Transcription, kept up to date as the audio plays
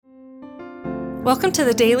Welcome to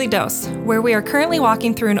the Daily Dose, where we are currently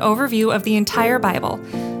walking through an overview of the entire Bible.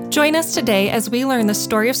 Join us today as we learn the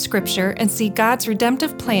story of Scripture and see God's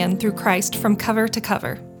redemptive plan through Christ from cover to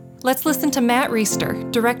cover. Let's listen to Matt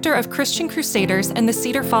Reisetter, Director of Christian Crusaders and the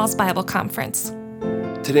Cedar Falls Bible Conference.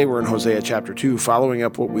 Today we're in Hosea chapter 2, following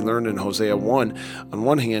up what we learned in Hosea 1. On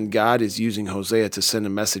one hand, God is using Hosea to send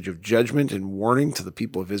a message of judgment and warning to the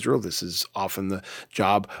people of Israel. This is often the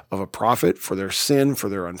job of a prophet for their sin, for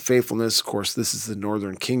their unfaithfulness. Of course, this is the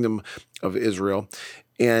northern kingdom of Israel.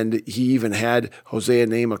 And he even had Hosea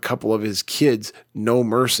name a couple of his kids, No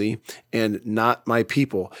Mercy and Not My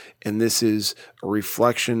People. And this is a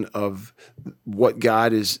reflection of what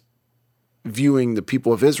God is viewing the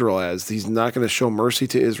people of Israel as. He's not going to show mercy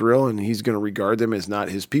to Israel, and he's going to regard them as not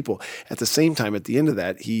his people. At the same time, at the end of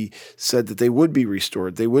that, he said that they would be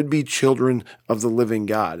restored. They would be children of the living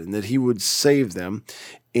God, and that he would save them.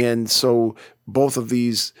 And so both of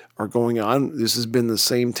these are going on. This has been the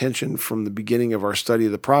same tension from the beginning of our study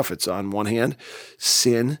of the prophets. On one hand,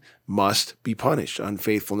 sin must be punished.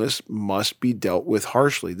 Unfaithfulness must be dealt with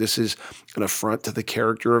harshly. This is an affront to the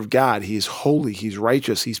character of God. He is holy. He's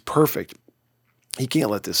righteous. He's perfect. He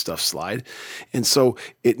can't let this stuff slide. And so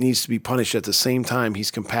it needs to be punished. At the same time,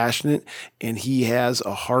 he's compassionate and he has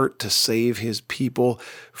a heart to save his people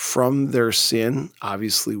from their sin.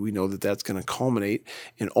 Obviously, we know that that's going to culminate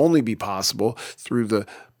and only be possible through the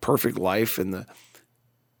perfect life and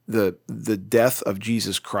the death of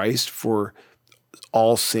Jesus Christ for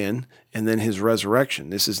all sin and then his resurrection.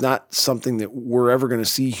 This is not something that we're ever going to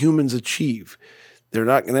see humans achieve. They're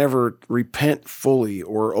not going to ever repent fully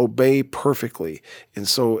or obey perfectly. And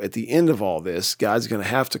so at the end of all this, God's going to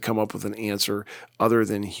have to come up with an answer other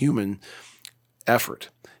than human effort.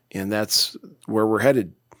 And that's where we're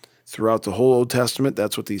headed throughout the whole Old Testament.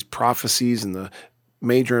 That's what these prophecies and the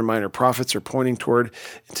major and minor prophets are pointing toward.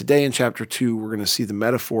 And today in chapter 2, we're going to see the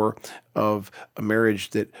metaphor of a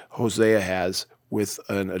marriage that Hosea has with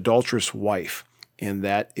an adulterous wife. And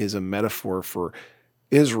that is a metaphor for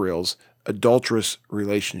Israel's adulterous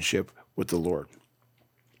relationship with the Lord.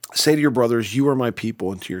 Say to your brothers, you are my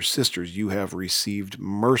people, and to your sisters, you have received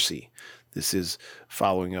mercy. This is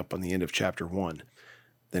following up on the end of chapter 1.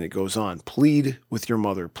 Then it goes on, plead with your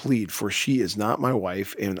mother, plead, for she is not my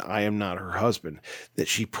wife, and I am not her husband, that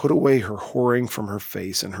she put away her whoring from her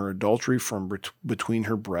face and her adultery from between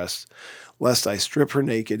her breasts, lest I strip her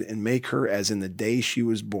naked and make her as in the day she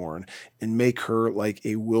was born, and make her like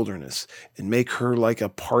a wilderness, and make her like a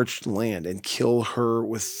parched land, and kill her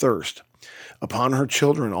with thirst. Upon her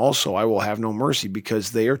children also I will have no mercy,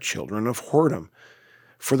 because they are children of whoredom.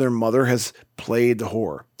 For their mother has played the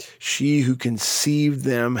whore. She who conceived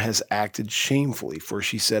them has acted shamefully, for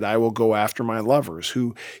she said, I will go after my lovers,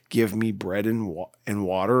 who give me bread and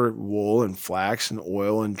water, wool and flax and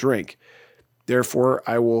oil and drink. Therefore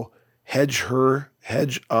I will hedge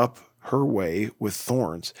up her way with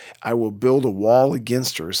thorns. I will build a wall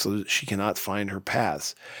against her so that she cannot find her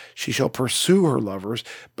paths. She shall pursue her lovers,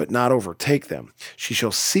 but not overtake them. She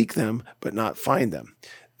shall seek them, but not find them.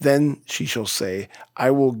 Then she shall say, I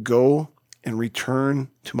will go and return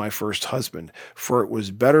to my first husband, for it was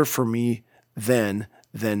better for me then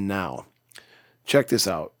than now. Check this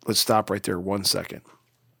out. Let's stop right there 1 second.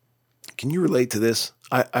 Can you relate to this?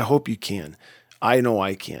 I hope you can. I know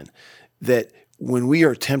I can. That when we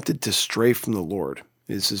are tempted to stray from the Lord,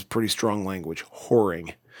 this is pretty strong language,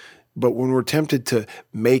 whoring, but when we're tempted to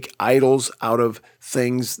make idols out of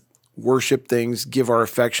things, worship things, give our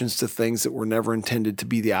affections to things that were never intended to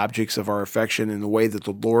be the objects of our affection in the way that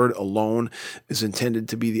the Lord alone is intended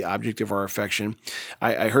to be the object of our affection.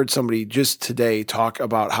 I heard somebody just today talk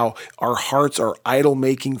about how our hearts are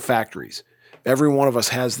idol-making factories. Every one of us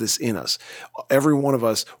has this in us. Every one of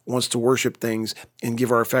us wants to worship things and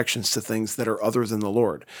give our affections to things that are other than the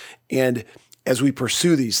Lord. And as we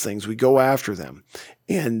pursue these things, we go after them,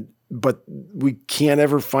 but we can't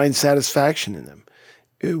ever find satisfaction in them.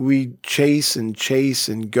 We chase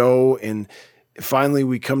and go, and finally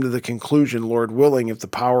we come to the conclusion, Lord willing, if the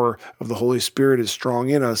power of the Holy Spirit is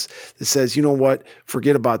strong in us, that says, you know what,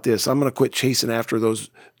 forget about this. I'm going to quit chasing after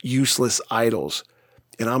those useless idols,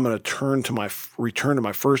 and I'm going to return to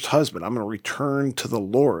my first husband. I'm going to return to the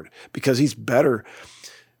Lord, because he's better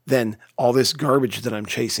than all this garbage that I'm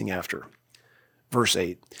chasing after. Verse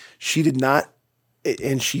 8, she did not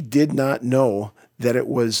know that it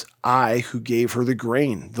was I who gave her the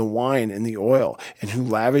grain, the wine, and the oil, and who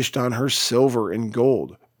lavished on her silver and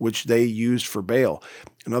gold, which they used for Baal.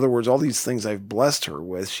 In other words, all these things I've blessed her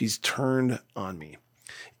with, she's turned on me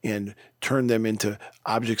and turned them into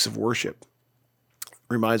objects of worship.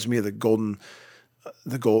 Reminds me of the golden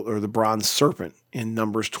the gold or the bronze serpent in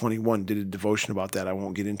Numbers 21. Did a devotion about that. I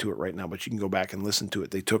won't get into it right now, but you can go back and listen to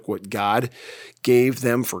it. They took what God gave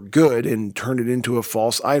them for good and turned it into a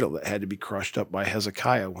false idol that had to be crushed up by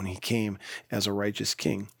Hezekiah when he came as a righteous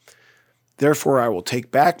king. Therefore, I will take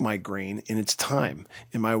back my grain in its time,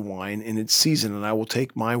 and my wine in its season, and I will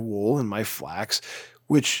take my wool and my flax,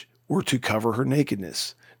 which were to cover her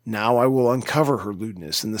nakedness. Now I will uncover her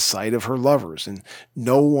lewdness in the sight of her lovers, and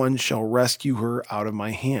no one shall rescue her out of my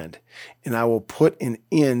hand. And I will put an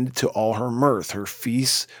end to all her mirth, her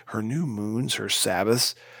feasts, her new moons, her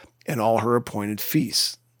Sabbaths, and all her appointed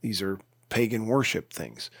feasts. These are pagan worship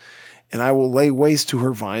things. And I will lay waste to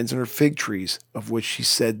her vines and her fig trees, of which she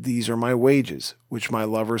said, These are my wages, which my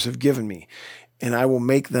lovers have given me. And I will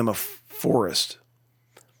make them a forest,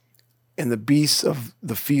 and the beasts of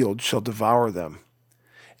the field shall devour them.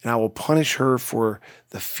 And I will punish her for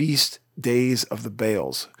the feast days of the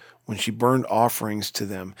Baals, when she burned offerings to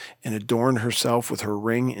them, and adorned herself with her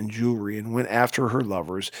ring and jewelry, and went after her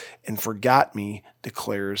lovers, and forgot me,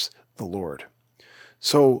 declares the Lord.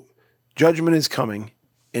 So judgment is coming,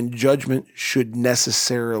 and judgment should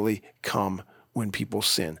necessarily come when people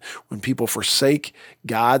sin. When people forsake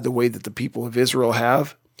God the way that the people of Israel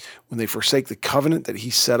have, when they forsake the covenant that he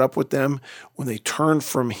set up with them, when they turn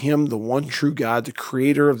from him, the one true God, the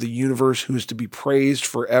creator of the universe, who is to be praised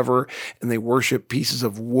forever, and they worship pieces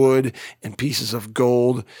of wood and pieces of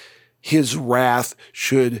gold, his wrath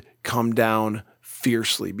should come down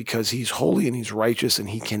fiercely, because he's holy and he's righteous, and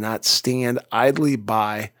he cannot stand idly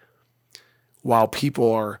by while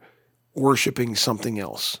people are worshiping something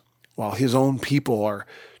else, while his own people are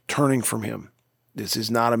turning from him. This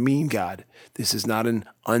is not a mean God. This is not an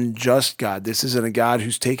unjust God. This isn't a God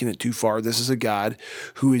who's taken it too far. This is a God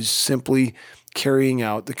who is simply carrying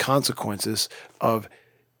out the consequences of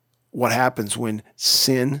what happens when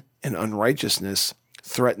sin and unrighteousness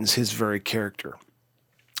threatens his very character.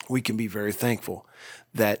 We can be very thankful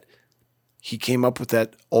that he came up with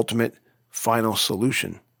that ultimate final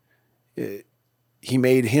solution. He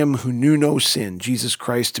made him who knew no sin, Jesus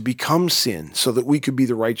Christ, to become sin so that we could be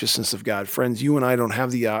the righteousness of God. Friends, you and I don't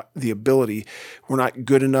have the ability. We're not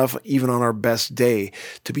good enough, even on our best day,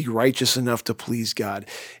 to be righteous enough to please God.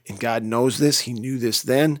 And God knows this. He knew this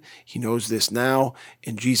then. He knows this now.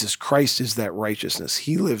 And Jesus Christ is that righteousness.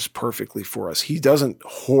 He lives perfectly for us. He doesn't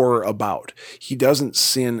whore about. He doesn't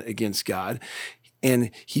sin against God.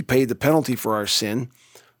 And he paid the penalty for our sin,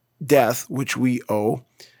 death, which we owe,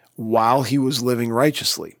 while he was living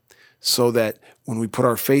righteously, so that when we put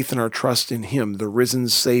our faith and our trust in him, the risen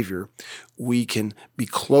Savior, we can be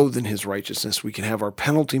clothed in his righteousness, we can have our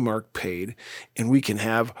penalty mark paid, and we can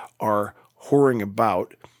have our whoring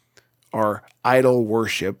about, our idol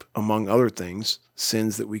worship, among other things,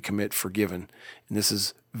 sins that we commit, forgiven. And this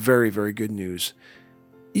is very, very good news,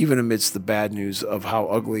 even amidst the bad news of how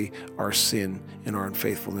ugly our sin and our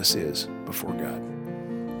unfaithfulness is before God.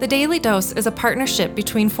 The Daily Dose is a partnership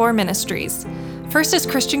between 4 ministries. First is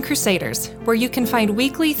Christian Crusaders, where you can find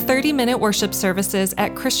weekly 30-minute worship services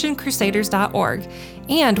at christiancrusaders.org,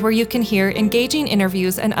 and where you can hear engaging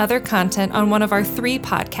interviews and other content on one of our 3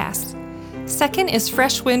 podcasts. Second is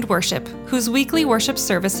Fresh Wind Worship, whose weekly worship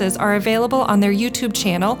services are available on their YouTube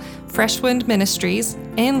channel, Fresh Wind Ministries,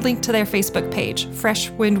 and linked to their Facebook page, Fresh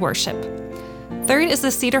Wind Worship. Third is the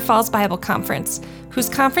Cedar Falls Bible Conference, whose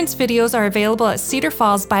conference videos are available at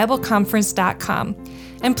cedarfallsbibleconference.com.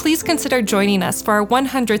 And please consider joining us for our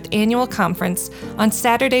 100th annual conference on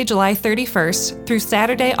Saturday, July 31st through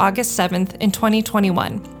Saturday, August 7th in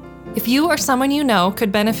 2021. If you or someone you know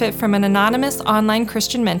could benefit from an anonymous online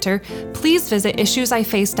Christian mentor, please visit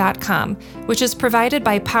issuesiface.com, which is provided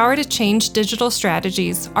by Power to Change Digital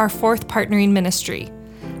Strategies, our 4th partnering ministry.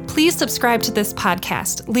 Please subscribe to this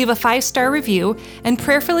podcast, leave a 5-star review, and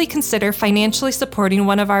prayerfully consider financially supporting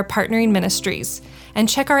one of our partnering ministries. And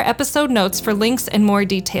check our episode notes for links and more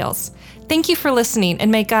details. Thank you for listening,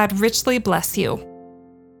 and may God richly bless you.